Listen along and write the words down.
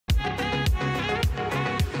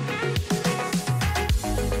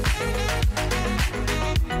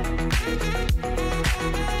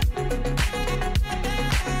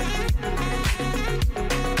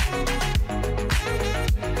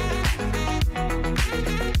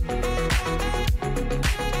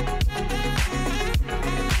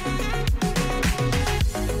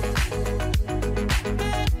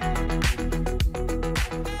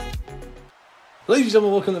Ladies and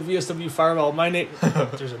gentlemen, welcome to VSW Fireball. My name...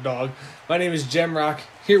 There's a dog. My name is Gemrock,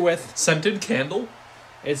 here with... Scented Candle.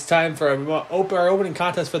 It's time for our opening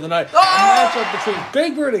contest for the night. Oh! A matchup between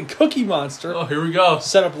Big Bird and Cookie Monster. Oh, here we go.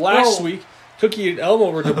 Set up last week. Cookie and Elmo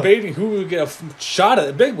were debating who would get a shot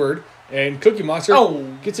at Big Bird. And Cookie Monster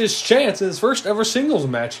gets his chance in his first ever singles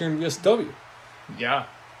match here in VSW. Yeah.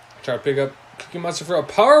 Try to pick up Cookie Monster for a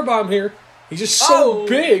powerbomb here. He's just so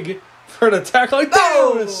big for an attack like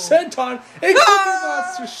that with a senton. And Cookie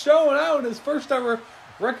Monster showing out in his first ever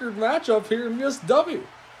record matchup here in VSW.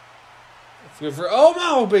 It's good for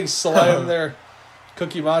Elmo. Big slam there.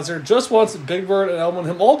 Cookie Monster just wants Big Bird and Elmo and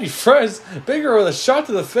him all be friends. Big Bird with a shot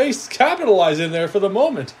to the face, capitalize in there for the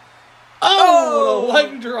moment. Oh, what a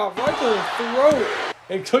leg drop right to the throat.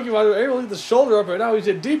 And Cookie Monster able to get the shoulder up right now. He's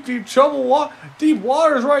in deep, deep trouble, deep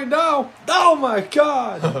waters right now. Oh my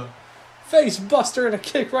God. Face buster and a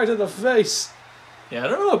kick right to the face. Yeah, I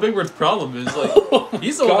don't know what Big Bird's problem is. Like,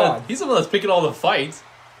 he's the one that's picking all the fights.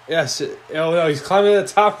 Yes, he's climbing the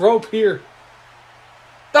top rope here.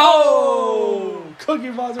 Oh! Cookie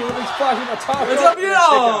Monster with a splash on the top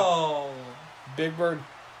rope. Big Bird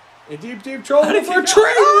in deep, deep trouble for a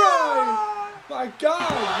train ride. My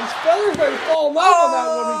God, his feathers might fall off on that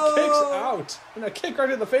one. He kicks out. And a kick right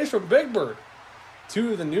in the face from Big Bird.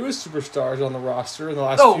 Two of the newest superstars on the roster in the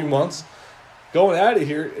last few months. Going at it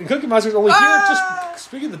here. And Cookie Monster's only here just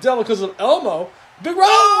speaking of the devil because of Elmo. Big Bird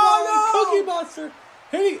Cookie Monster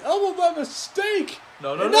hitting Elmo by mistake.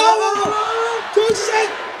 No. Don't say.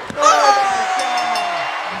 Oh my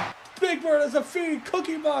God. Big Bird has defeated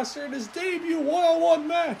Cookie Monster in his debut one-on-one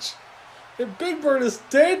match. And Big Bird is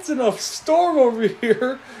dancing a storm over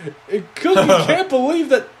here. And Cookie can't believe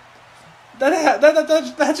that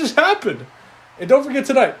just happened. And don't forget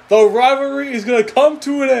tonight, the rivalry is going to come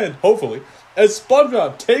to an end, hopefully, as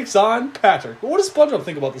SpongeBob takes on Patrick. What does SpongeBob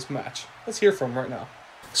think about this match? Let's hear from him right now.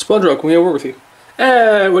 SpongeBob, can we have a word with you?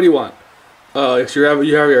 What do you want? So you have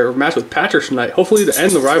your match with Patrick tonight, hopefully to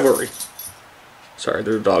end the rivalry. Sorry,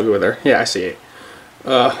 there's a dog over there. Yeah, I see it.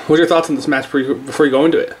 What's your thoughts on this match before you go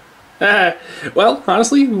into it? Well,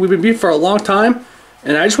 honestly, we've been beefing for a long time,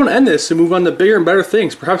 and I just want to end this and move on to bigger and better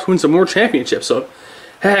things, perhaps win some more championships. So,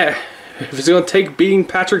 if it's going to take beating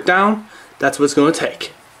Patrick down, that's what it's going to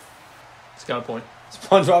take. It's got a point.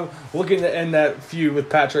 SpongeBob looking to end that feud with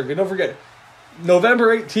Patrick. And don't forget,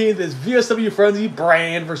 November 18th is VSW Frenzy,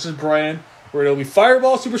 Brand versus Brand, where it'll be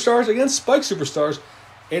Fireball Superstars against Spike Superstars.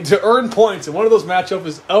 And to earn points, and one of those matchups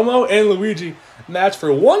is Elmo and Luigi match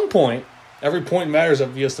for 1 point. Every point matters at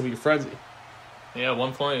VSW Frenzy. Yeah,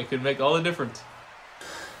 1 point. It could make all the difference.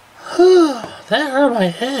 That hurt my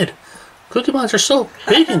head. Cookie Monster's so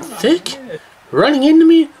big and thick. Running into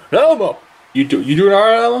me. Elmo! You doing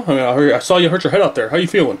alright, Elmo? I mean, I saw you hurt your head out there. How you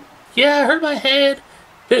feeling? Yeah, I hurt my head.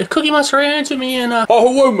 Cookie Monster ran into me and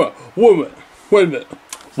Oh, wait a minute.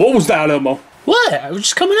 What was that, Elmo? What? I was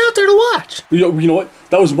just coming out there to watch. You know what?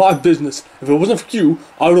 That was my business. If it wasn't for you,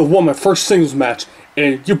 I would have won my first singles match,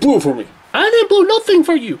 and you blew it for me. I didn't blow nothing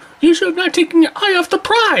for you. You should have not taken your eye off the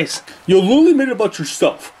prize. You literally made it about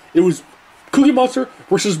yourself. It was Cookie Monster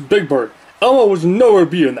versus Big Bird. Elmo was nowhere to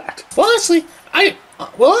be in that. Well, honestly,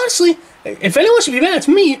 if anyone should be mad, it's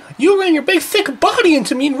me. You ran your big, thick body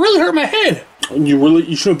into me and really hurt my head. And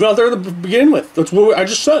you should have been out there to begin with. That's what I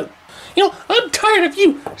just said. You know, I'm tired of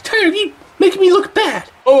you. Making me look bad.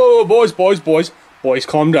 Oh, boys,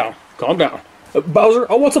 calm down.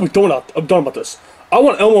 Bowser, I want something done about this. I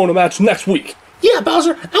want Elmo in a match next week. Yeah,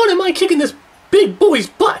 Bowser, I wouldn't mind kicking this big boy's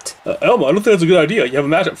butt. Elmo, I don't think that's a good idea. You have a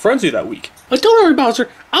match at Frenzy that week. Don't worry, Bowser.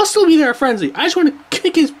 I'll still be there at Frenzy. I just want to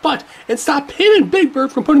kick his butt and stop him and Big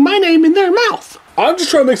Bird from putting my name in their mouth. I'm just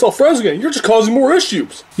trying to make self friends again. You're just causing more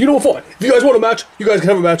issues. You know what? Fine. If you guys want a match, you guys can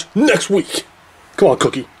have a match next week. Come on,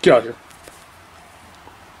 Cookie. Get out of here.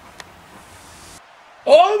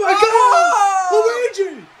 Oh my God!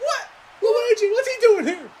 Luigi! What? Luigi, what's he doing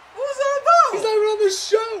here? What was that about? He's not even on this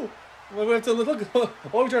show. Well, we have to look.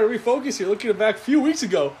 While we try to refocus here, looking back a few weeks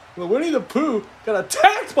ago, when Winnie the Pooh got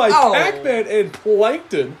attacked by Pac-Man and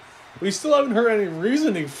Plankton. We still haven't heard any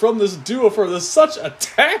reasoning from this duo for such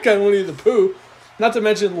attack on Winnie the Pooh. Not to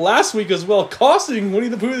mention last week as well, costing Winnie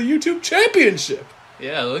the Pooh the YouTube Championship.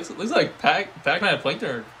 Yeah, it looks like Pac-Man and Plankton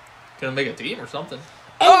are gonna make a team or something.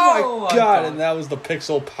 Oh my God! And that was the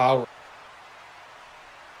Pixel Power.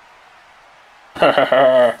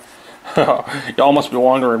 Y'all must be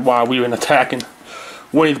wondering why we've been attacking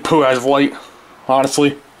Winnie the Pooh as of late.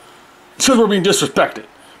 Honestly, it's because we're being disrespected.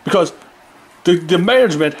 Because the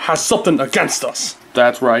management has something against us.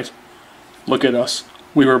 That's right. Look at us.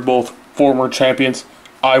 We were both former champions.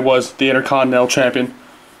 I was the Intercontinental Champion,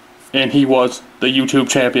 and he was the YouTube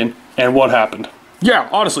Champion. And what happened? Yeah,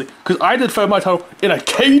 honestly, because I defend my title in a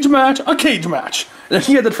cage match, and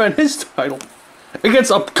he had to defend his title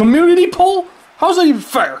against a community poll? How's that even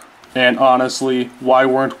fair? And honestly, why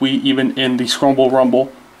weren't we even in the Scrumble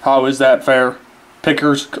Rumble? How is that fair?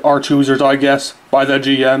 Pickers are choosers, I guess, by the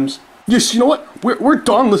GMs. Yes, you know what? We're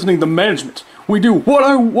done listening to management. We do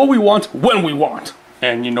what we want, when we want.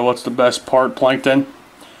 And you know what's the best part, Plankton?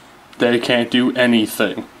 They can't do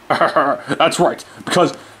anything. That's right,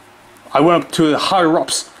 because I went up to the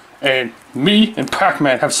higher-ups, and me and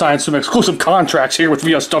Pac-Man have signed some exclusive contracts here with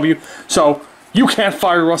VSW, so you can't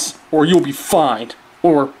fire us, or you'll be fined.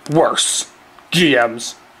 Or worse.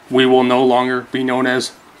 GMs. We will no longer be known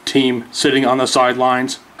as Team Sitting on the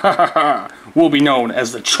Sidelines. We'll be known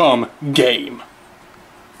as the Chum Game.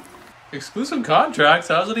 Exclusive contracts?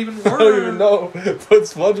 How does it even work? I don't even know. But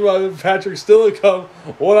SpongeBob and Patrick still come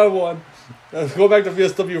one-on-one. Go back to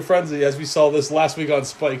VSW Frenzy, as we saw this last week on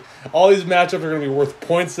Spike. All these matchups are going to be worth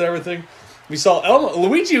points and everything. We saw Elmo.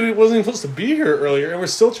 Luigi wasn't even supposed to be here earlier, and we're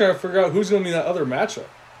still trying to figure out who's going to be that other matchup.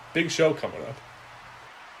 Big show coming up.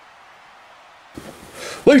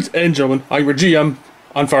 Ladies and gentlemen, I'm your GM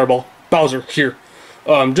on Fireball, Bowser, here.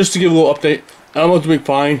 Just to give a little update, Elmo's doing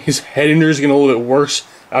fine. His head injury is getting a little bit worse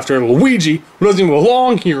after Luigi, who doesn't even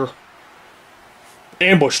belong here,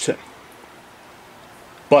 ambushed him.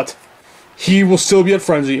 But he will still be at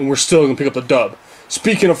Frenzy, and we're still going to pick up the dub.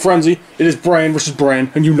 Speaking of Frenzy, it is Brian versus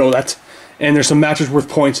Brian, and you know that. And there's some matches worth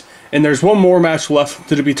points, and there's one more match left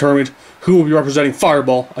to be determined who will be representing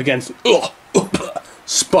Fireball against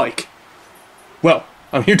Spike. Well,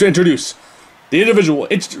 I'm here to introduce the individual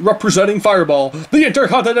representing Fireball, the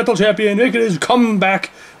Intercontinental Champion, making his comeback,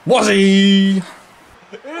 Wuzzy!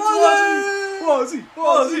 It's Wuzzy!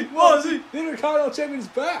 Wuzzy! The Intercontinental Champion is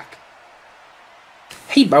back!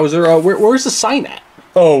 Hey Bowser, where's the sign at?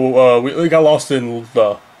 Oh, we got lost in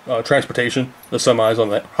the transportation, the semis on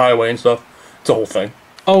the highway and stuff. It's a whole thing.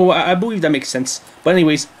 Oh, I believe that makes sense. But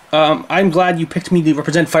anyways, I'm glad you picked me to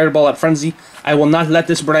represent Fireball at Frenzy. I will not let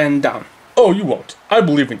this brand down. Oh, you won't. I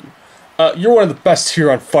believe in you. You're one of the best here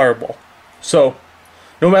on Fireball. So,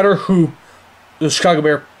 no matter who the Chicago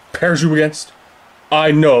Bear pairs you against,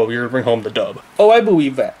 I know you're going to bring home the dub. Oh, I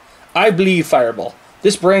believe that. I believe Fireball.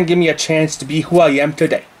 This brand gave me a chance to be who I am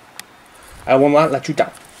today. I will not let you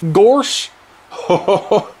down. Gorsh?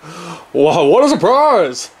 Wow, what a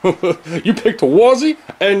surprise! You picked Wuzzy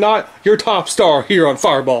and not your top star here on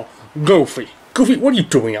Fireball, Goofy. Goofy, what are you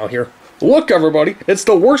doing out here? Look, everybody, it's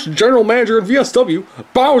the worst general manager in VSW,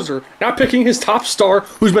 Bowser, not picking his top star,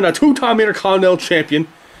 who's been a two-time Intercontinental Champion,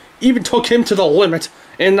 even took him to the limit,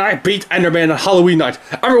 and I beat Enderman on Halloween night.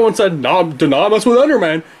 Everyone said, nah, do not mess with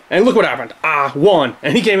Enderman, and look what happened. I won,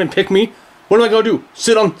 and he came and picked me. What am I going to do?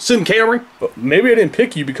 Sit in catering? But maybe I didn't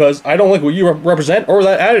pick you because I don't like what you represent or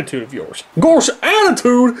that attitude of yours. Gorsh,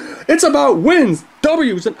 attitude? It's about wins,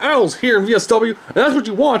 W's, and L's here in VSW, and that's what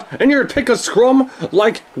you want, and you're going to pick a scrum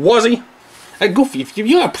like Wuzzy? Hey, Goofy, if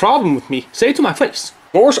you have a problem with me, say it to my face.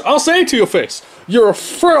 Gorsh, I'll say it to your face. You're a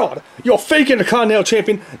fraud. You're a fake Intercontinental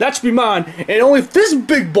Champion. That should be mine. And only if this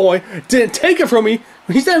big boy didn't take it from me,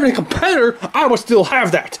 he's not even a competitor, I would still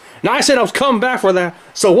have that. And I said I was coming back for that.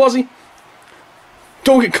 So, Wuzzy,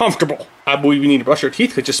 don't get comfortable. I believe you need to brush your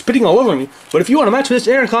teeth because you're spitting all over me. But if you want to match this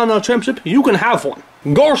Intercontinental Championship, you can have one.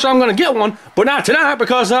 Gorsh, I'm going to get one, but not tonight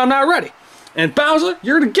because I'm not ready. And Bowser,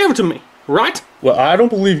 you're going to give it to me, right? Well, I don't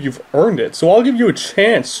believe you've earned it, so I'll give you a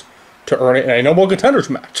chance to earn it in a No Contenders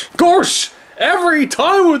match. Gorsh! Every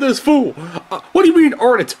time with this fool! What do you mean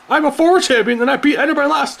earn it? I'm a former champion and I beat Enderman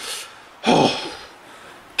last.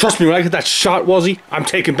 Trust me, when I get that shot, Wuzzy, I'm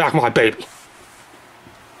taking back my baby.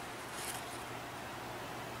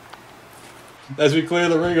 As we clear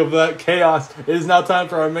the ring of that chaos, it is now time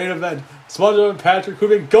for our main event. SpongeBob and Patrick, who've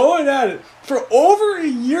been going at it for over a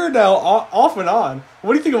year now, off and on.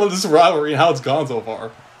 What do you think about this rivalry and how it's gone so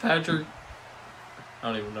far? Patrick, I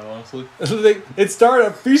don't even know, honestly. It started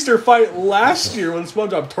a Feast or Fight last year when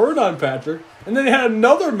SpongeBob turned on Patrick, and then they had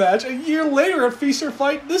another match a year later at Feast or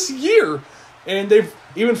Fight this year. And they've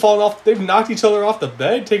even fallen off, they've knocked each other off the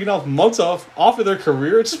bed, taken off months off of their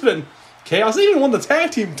career. It's just been chaos. They even won the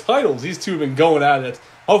tag team titles. These two have been going at it.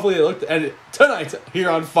 Hopefully they look at it tonight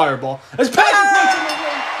here on Fireball. As Patrick makes in the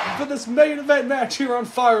ring for this main event match here on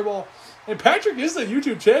Fireball. And Patrick is the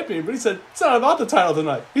YouTube champion, but he said it's not about the title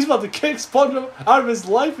tonight. He's about to kick SpongeBob out of his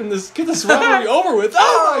life and get this rivalry over with.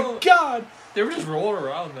 Oh my god! They were just rolling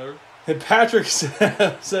around there. And Patrick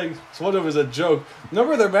saying SpongeBob is a joke.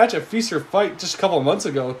 Remember their match at Feast or Fight just a couple of months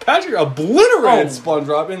ago? Patrick obliterated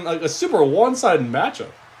SpongeBob in like a super one-sided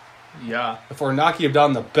matchup. Yeah. Before knocking him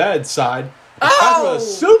down the bedside. Patrick with a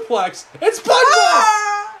suplex. It's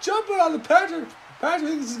SpongeBob! Jumping on the Patrick. Patrick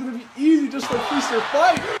thinks this is going to be easy, just like Feast or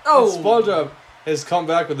Fight. Oh! And SpongeBob has come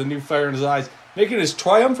back with a new fire in his eyes, making his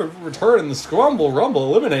triumphant return in the Scrumble Rumble,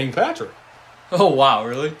 eliminating Patrick. Oh, wow,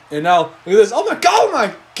 really? And now, look at this. Oh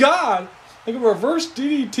my god! Like a reverse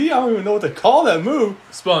DDT. I don't even know what to call that move.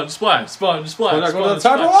 Sponge splash, sponge splash. Going to the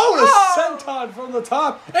top. Oh, and a senton from the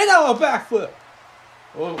top. And now a backflip.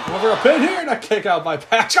 Well, over a pin here and a kick out by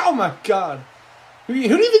Patrick. Oh my god. Who do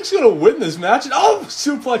you think's going to win this match? Oh,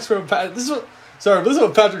 suplex from Patrick. This is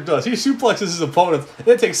what Patrick does. He suplexes his opponents. And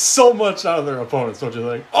it takes so much out of their opponents, don't you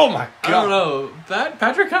think? Oh my god. I don't know.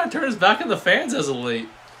 Patrick kind of turned his back on the fans as of late.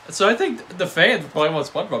 So I think the fans probably want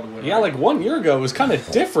SpongeBob to win. Yeah, like 1 year ago, it was kind of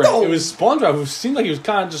different. It was SpongeBob who seemed like he was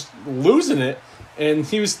kind of just losing it, and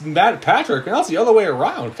he was mad at Patrick, and that's the other way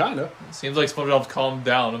around, kind of. Seems like SpongeBob's calmed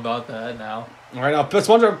down about that now. All right, now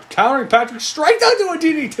SpongeBob countering Patrick straight down to a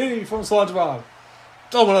DDT from SpongeBob.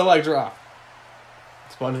 Double the leg drop.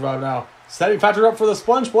 SpongeBob now setting Patrick up for the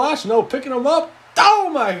sponge splash. No, picking him up. Oh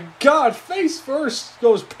my god, face first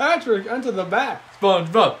goes Patrick into the mat.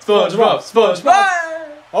 SpongeBob.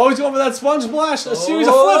 Oh, he's going for that sponge splash. A series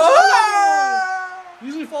of flips.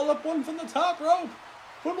 Usually fall up one from the top rope.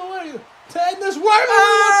 Put him away. To end this rivalry.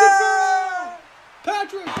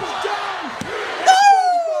 Patrick is down.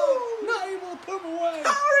 SpongeBob not able to put him away.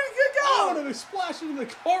 How did he kick out? Oh, and he splashed in the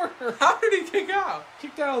corner. How did he kick out?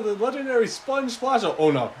 Kicked out of the legendary sponge splash.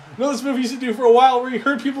 Oh no. You know this move he used to do for a while where he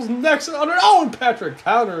hurt people's necks under. Oh, and Patrick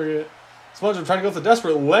countering it. SpongeBob trying to go to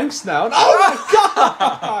desperate lengths now. And oh my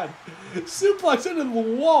god! Suplex into the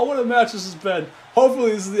wall. What a match this has been.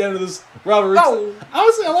 Hopefully this is the end of this rivalry. No.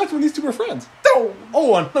 Honestly, I liked when these two were friends. No.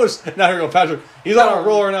 Oh, and now here we go Patrick. He's on a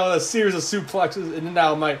roller now with a series of suplexes, and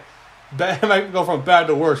now might go from bad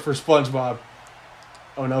to worse for SpongeBob.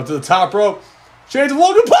 Oh no, to the top rope. Shades of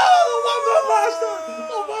Logan Paul!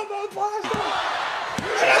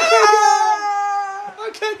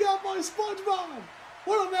 I can't get out by SpongeBob.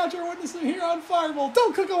 What a match we're witnessing here on Fireball.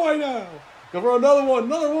 Don't cook away now. Go for another one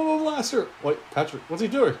blaster. Wait, Patrick, what's he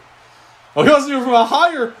doing? Oh, he wants to do it from a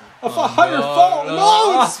higher fall.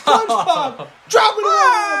 No, it's SpongeBob. Dropping it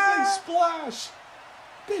over. Big splash.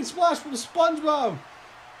 Big splash from SpongeBob.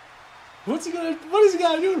 What is he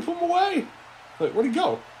gonna do to put him away? Wait, where'd he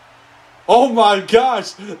go? Oh my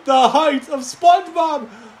gosh, the height of SpongeBob.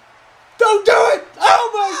 Don't do it. Oh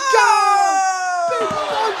my god. Big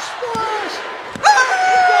sponge splash.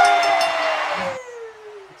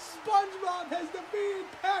 SpongeBob has defeated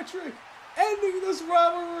Patrick, ending this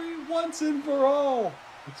rivalry once and for all.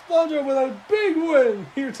 SpongeBob with a big win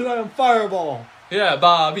here tonight on Fireball. Yeah,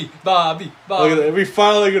 Bobby. Look at that. We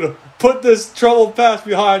finally gonna put this troubled past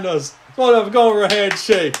behind us. SpongeBob going for a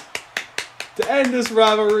handshake to end this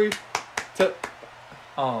rivalry.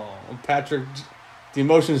 Patrick, the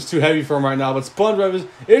emotion is too heavy for him right now, but SpongeBob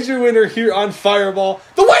is your winner here on Fireball.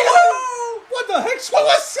 The way what the heck? What's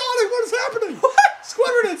Sonic? What is happening? What?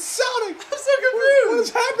 Squidward and Sonic! I'm so confused! What is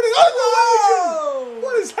happening? Oh,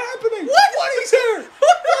 what is happening? What is here?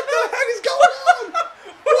 What the heck is going on?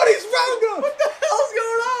 What is Roundup? What the hell is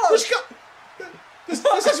going on?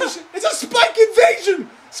 It's a Spike invasion!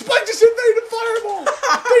 Spike just invaded Fireball!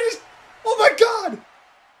 Oh my god!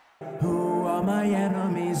 Who are my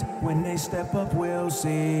enemies? When they step up, we'll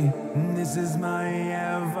see. This is my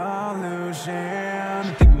evolution.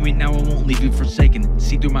 Think with me now, I won't leave you forsaken.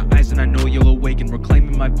 See through my eyes and I know you'll awaken.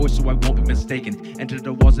 Reclaiming my voice so I won't be mistaken. Enter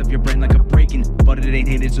the walls of your brain like a breaking, but it ain't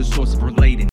hit, it's a source of relating.